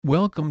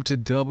Welcome to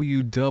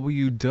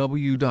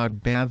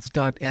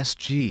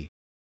www.baths.sg.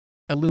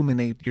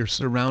 Illuminate your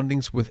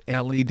surroundings with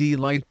LED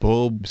light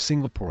bulbs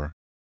Singapore.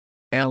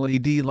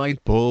 LED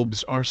light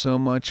bulbs are so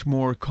much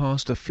more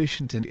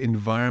cost-efficient and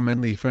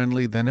environmentally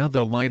friendly than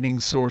other lighting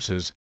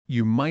sources.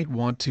 You might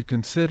want to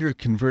consider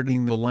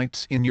converting the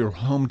lights in your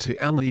home to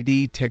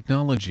LED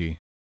technology.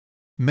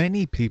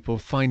 Many people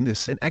find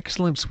this an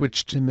excellent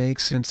switch to make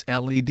since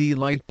LED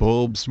light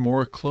bulbs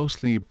more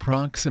closely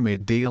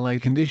approximate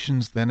daylight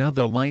conditions than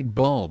other light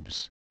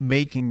bulbs,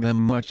 making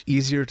them much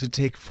easier to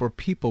take for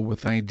people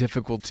with eye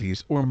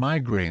difficulties or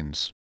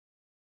migraines.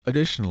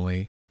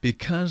 Additionally,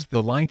 because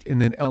the light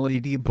in an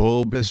LED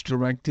bulb is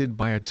directed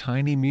by a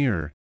tiny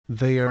mirror,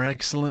 they are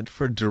excellent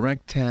for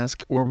direct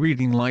task or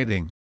reading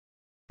lighting.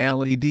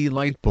 LED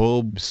light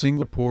bulb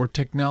Singapore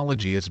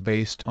technology is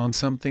based on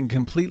something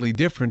completely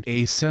different,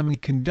 a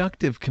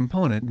semiconductive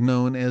component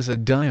known as a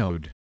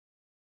diode.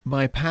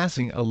 By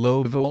passing a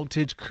low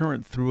voltage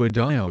current through a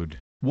diode,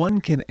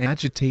 one can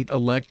agitate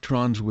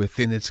electrons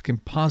within its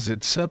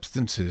composite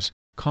substances,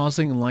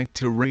 causing light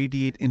to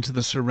radiate into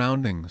the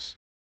surroundings.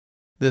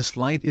 This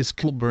light is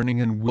cool burning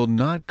and will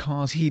not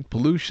cause heat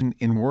pollution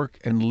in work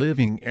and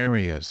living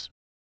areas.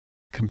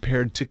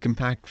 Compared to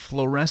compact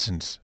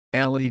fluorescents,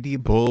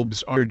 LED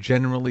bulbs are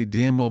generally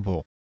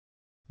dimmable.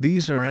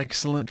 These are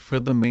excellent for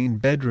the main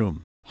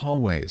bedroom,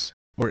 hallways,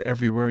 or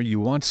everywhere you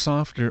want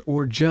softer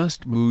or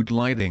just mood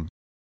lighting.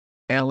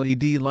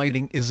 LED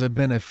lighting is a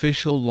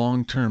beneficial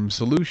long-term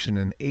solution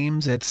and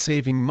aims at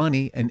saving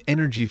money and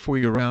energy for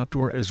your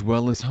outdoor as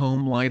well as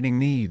home lighting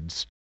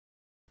needs.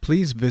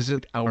 Please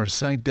visit our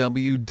site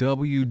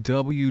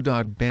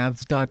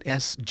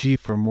www.baths.sg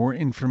for more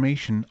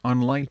information on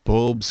light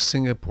bulbs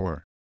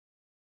Singapore.